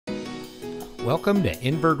Welcome to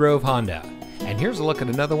Inver Honda, and here's a look at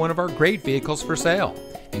another one of our great vehicles for sale,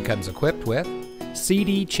 and comes equipped with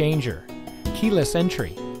CD changer, keyless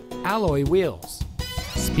entry, alloy wheels,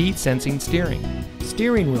 speed sensing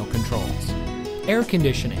steering wheel controls, air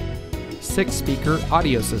conditioning, 6-speaker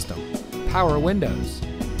audio system, power windows,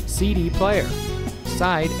 CD player,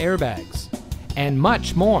 side airbags, and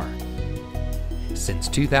much more. Since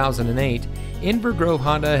 2008, Inver Grove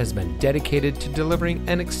Honda has been dedicated to delivering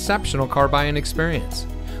an exceptional car buying experience.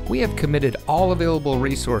 We have committed all available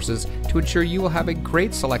resources to ensure you will have a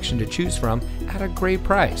great selection to choose from at a great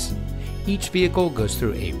price. Each vehicle goes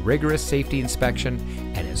through a rigorous safety inspection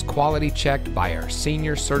and is quality checked by our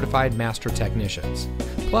senior certified master technicians.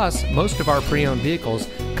 Plus, most of our pre-owned vehicles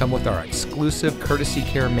come with our exclusive Courtesy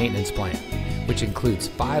Care maintenance plan, which includes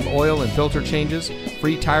 5 oil and filter changes,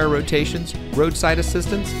 free tire rotations, roadside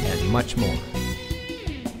assistance, and much more.